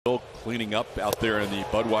cleaning up out there in the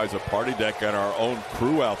Budweiser party deck, and our own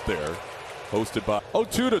crew out there, hosted by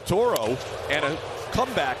 0-2 to Toro, and a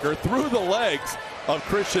comebacker through the legs of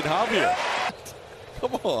Christian Javier.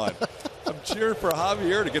 Come on. I'm cheering for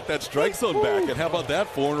Javier to get that strike zone back, and how about that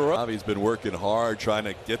 4 in a row? Javi's been working hard trying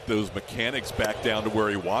to get those mechanics back down to where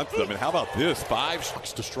he wants them, and how about this?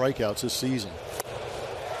 5 to strikeouts this season.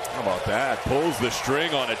 How about that? Pulls the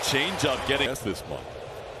string on a changeup, getting us this month.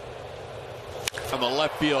 On the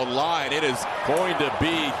left field line, it is going to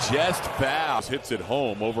be just foul. Hits it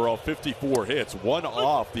home. Overall 54 hits, 1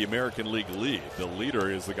 off the American League lead. The leader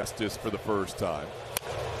is Augustus for the first time,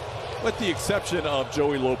 with the exception of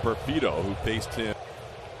Joey Loperfido, who faced him.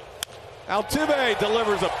 Altuve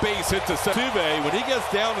delivers a base hit to Altuve when he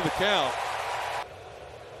gets down to the count.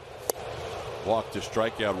 Walk to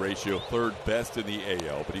strikeout ratio, 3rd best in the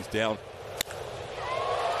AL, but he's down.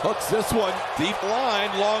 Hooks this one, deep line,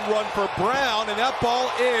 long run for Brown, and that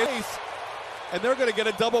ball is, and they're going to get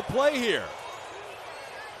a double play here.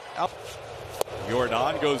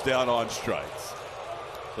 Jordan goes down on strikes.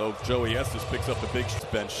 So Joey Estes picks up the big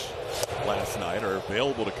bench last night, or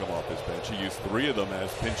available to come off his bench. He used 3 of them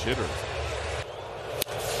as pinch hitters.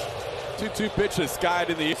 2-2 pitch is skied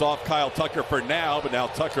in the off Kyle Tucker for now, but now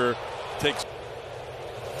Tucker takes.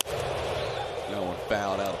 No one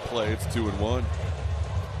fouled out of play. It's 2-1.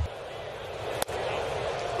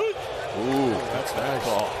 Ooh, that's nice.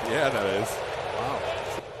 Ball. Yeah, that is. Wow.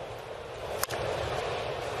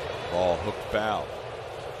 Ball hooked foul.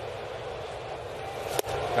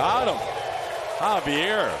 Got him.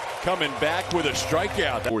 Javier coming back with a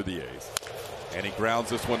strikeout for the A's. And he grounds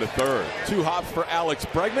this one to 3rd. 2 hops for Alex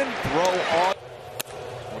Bregman. Throw on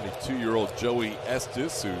 22-year-old Joey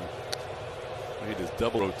Estes, who made his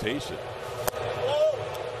double rotation.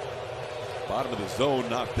 Bottom of the zone,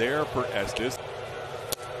 not there for Estes.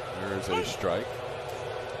 There's a strike.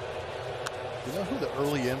 You know who the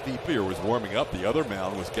early MVP was warming up? The other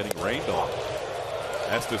mound was getting rained on.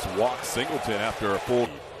 Estes walks Singleton after a full,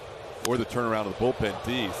 or the turnaround of the bullpen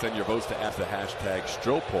D. Send your votes to ask the hashtag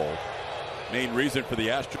Stropoll. Main reason for the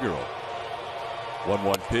Astros.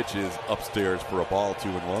 1-1 pitch is upstairs for a ball,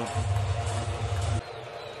 2-1.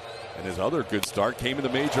 And his other good start came in the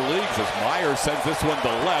major leagues as Myers sends this one to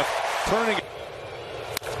left, turning.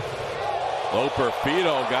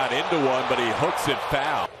 Loperfido got into one, but he hooks it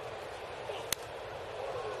foul.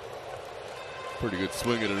 Pretty good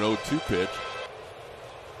swing at an 0-2 pitch.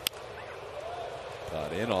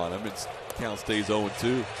 Got in on him. Its count stays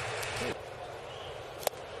 0-2.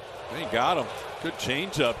 They got him. Good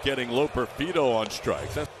changeup getting Loperfido on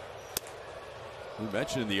strikes. We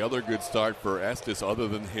mentioned the other good start for Estes, other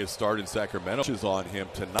than his start in Sacramento, is on him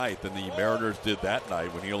tonight than the Mariners did that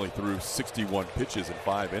night when he only threw 61 pitches in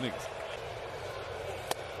 5 innings.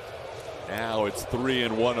 Now it's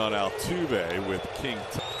 3-1 on Altuve with King.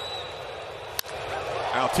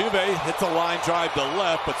 Altuve hits a line drive to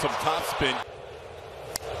left, but some topspin.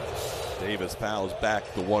 Davis fouls back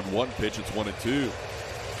the 1-1 pitch. It's 1-2.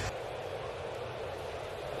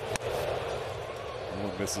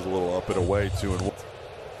 Misses a little up and away, 2-1.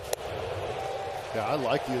 Yeah, I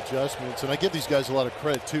like the adjustments, and I give these guys a lot of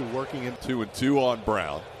credit too, working in. 2-2 on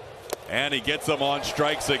Brown, and he gets them on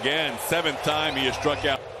strikes again. 7th time he has struck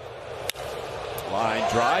out. Line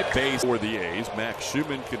drive base for the A's. Max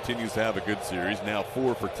Schumann continues to have a good series. Now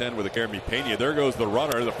 4 for 10 with a Jeremy Pena. There goes the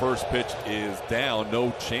runner. The first pitch is down.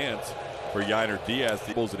 No chance for Yainer Diaz.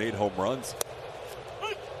 He pulls in 8 home runs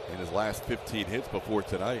in his last 15 hits before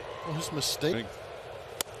tonight. Well, his mistake.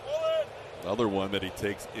 Another one that he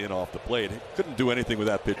takes in off the plate. He couldn't do anything with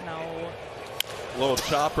that pitch. No. Little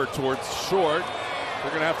chopper towards short. They're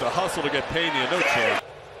going to have to hustle to get Pena. No chance.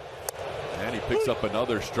 And he picks up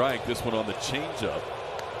another strike. This one on the changeup.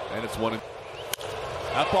 And it's 1-.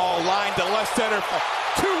 That ball lined to left center.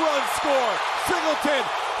 2-run score. Singleton.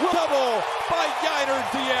 Double by Yainer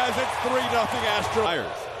Diaz. It's 3-0 Astros.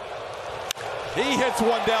 He hits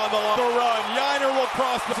one down the line. The run. Yainer will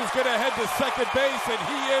cross. This is going to head to second base, and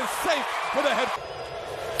he is safe with a head.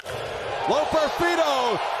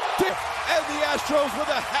 Loperfido. And the Astros with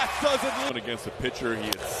a half-dozen. Against a pitcher he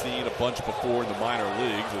had seen a bunch before in the minor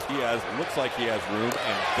leagues. As he has, looks like he has room,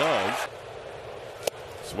 and does.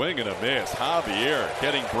 Swing and a miss. Javier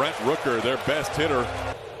getting Brent Rooker, their best hitter.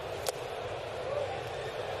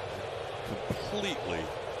 Completely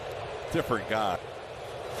different guy.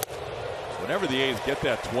 Whenever the A's get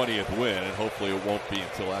that 20th win, and hopefully it won't be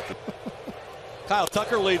until after. Kyle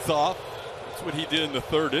Tucker leads off. That's what he did in the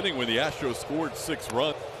 3rd inning when the Astros scored 6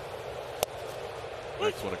 runs.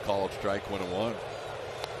 Next one a called strike, 1-1.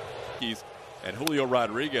 And Julio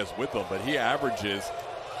Rodriguez with them, but he averages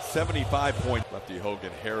 75 point. Lefty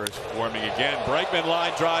Hogan Harris forming again. Bregman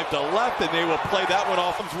line drive to left, and they will play that one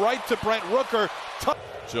off. Comes right to Brent Rooker.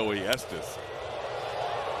 Joey Estes.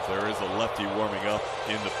 There is a lefty warming up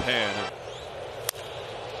in the pen.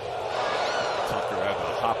 Tucker had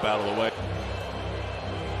to hop out of the way.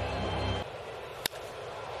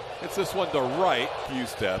 It's this one to right. Few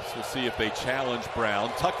steps. We'll see if they challenge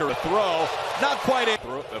Brown. Tucker a throw. Not quite in.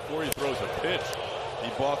 Before he throws a pitch, he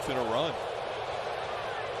balks in a run.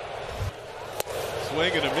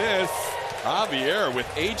 Swing and a miss. Javier with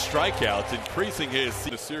 8 strikeouts, increasing his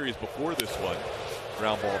series before this one.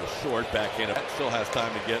 Ground ball to short. Back in. Still has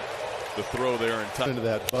time to get the throw there in time. Into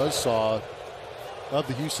that buzzsaw of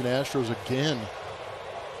the Houston Astros again.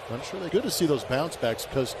 I'm sure they're good to see those bounce backs,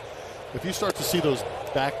 because if you start to see those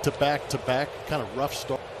back-to-back-to-back kind of rough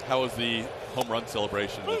start. How was the home run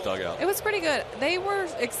celebration in the dugout? It was pretty good. They were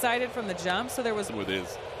excited from the jump, so there was. With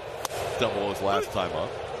his double his last time up.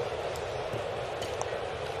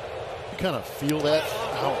 You kind of feel that.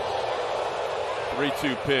 Ow.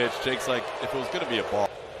 3-2 pitch. Jake's like, if it was going to be a ball.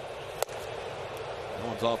 No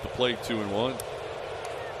one's off the plate, 2-1.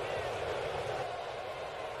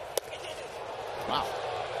 Wow.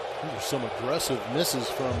 These are some aggressive misses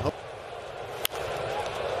from.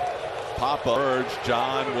 Pop-up urge.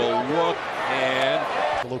 John will look, and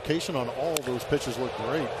the location on all of those pitches look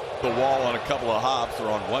great. The wall on a couple of hops, or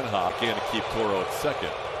on one hop, can to keep Toro at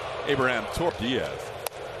second. Abraham Diaz.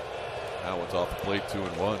 That one's off the plate,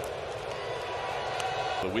 2-1.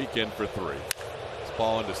 The weekend for 3. It's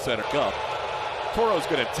ball into center. Up. Toro's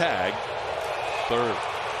going to tag. Third.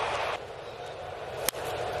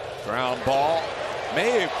 Ground ball.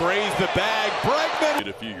 May have grazed the bag. Bregman.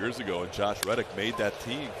 A few years ago, and Josh Reddick made that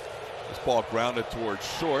team. This ball grounded towards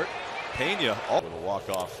short. Pena with a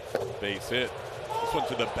walk-off base hit. This one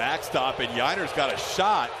to the backstop, and Yiner's got a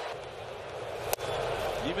shot.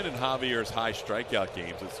 Even in Javier's high strikeout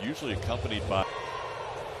games, it's usually accompanied by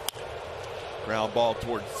ground ball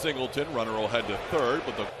towards Singleton. Runner will head to third,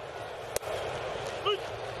 but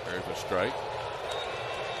there's a strike.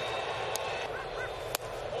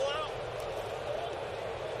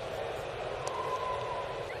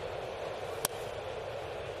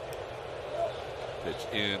 Pitch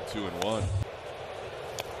in, 2-1.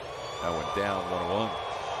 That went down, 1-1.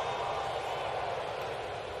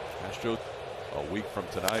 Astros a week from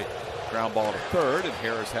tonight. Ground ball to third, and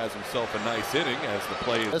Harris has himself a nice inning as the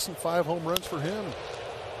play is. Less than 5 home runs for him.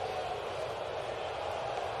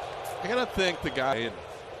 I gotta thank the guy and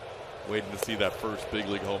waiting to see that first big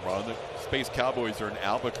league home run. The Space Cowboys are in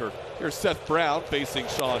Albuquerque. Here's Seth Brown facing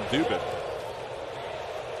Sean Dubin.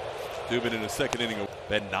 Dubin in the second inning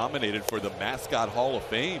been nominated for the Mascot Hall of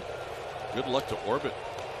Fame. Good luck to Orbit.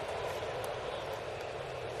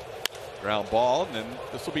 Ground ball, and then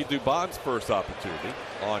this will be Dubon's first opportunity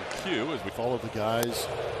on cue as we follow the guys.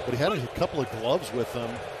 But he had a couple of gloves with him.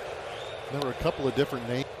 There were a couple of different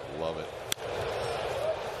names. Love it.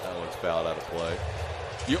 That one's fouled out of play.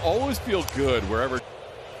 You always feel good wherever.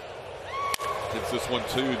 Gets this one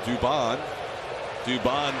to Dubon.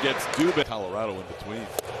 Dubon gets Dubin. Colorado in between.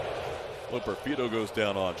 Perfito goes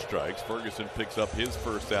down on strikes. Ferguson picks up his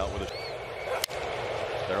first out with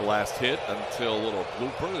their last hit until a little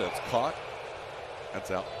blooper that's caught. That's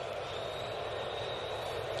out.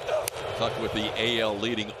 Tuck with the AL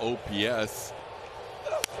leading OPS.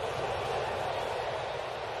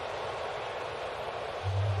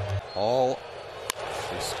 All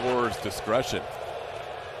the scorer's discretion.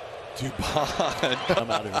 Dubon. I'm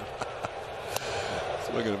out of here.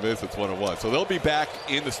 Swing and a miss. It's 1-1. So they'll be back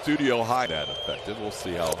in the studio high. That affected. We'll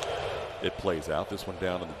see how it plays out. This one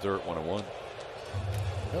down in the dirt, 1-1.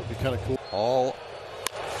 That would be kind of cool. All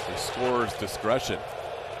the scorer's discretion.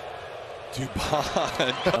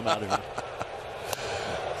 Dubon. I'm out of here.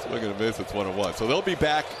 Swing and a miss. It's 1-1. So they'll be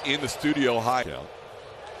back in the studio high.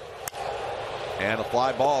 And a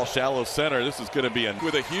fly ball, shallow center. This is going to be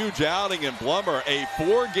with a huge outing in Blummer, a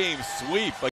 4-game sweep.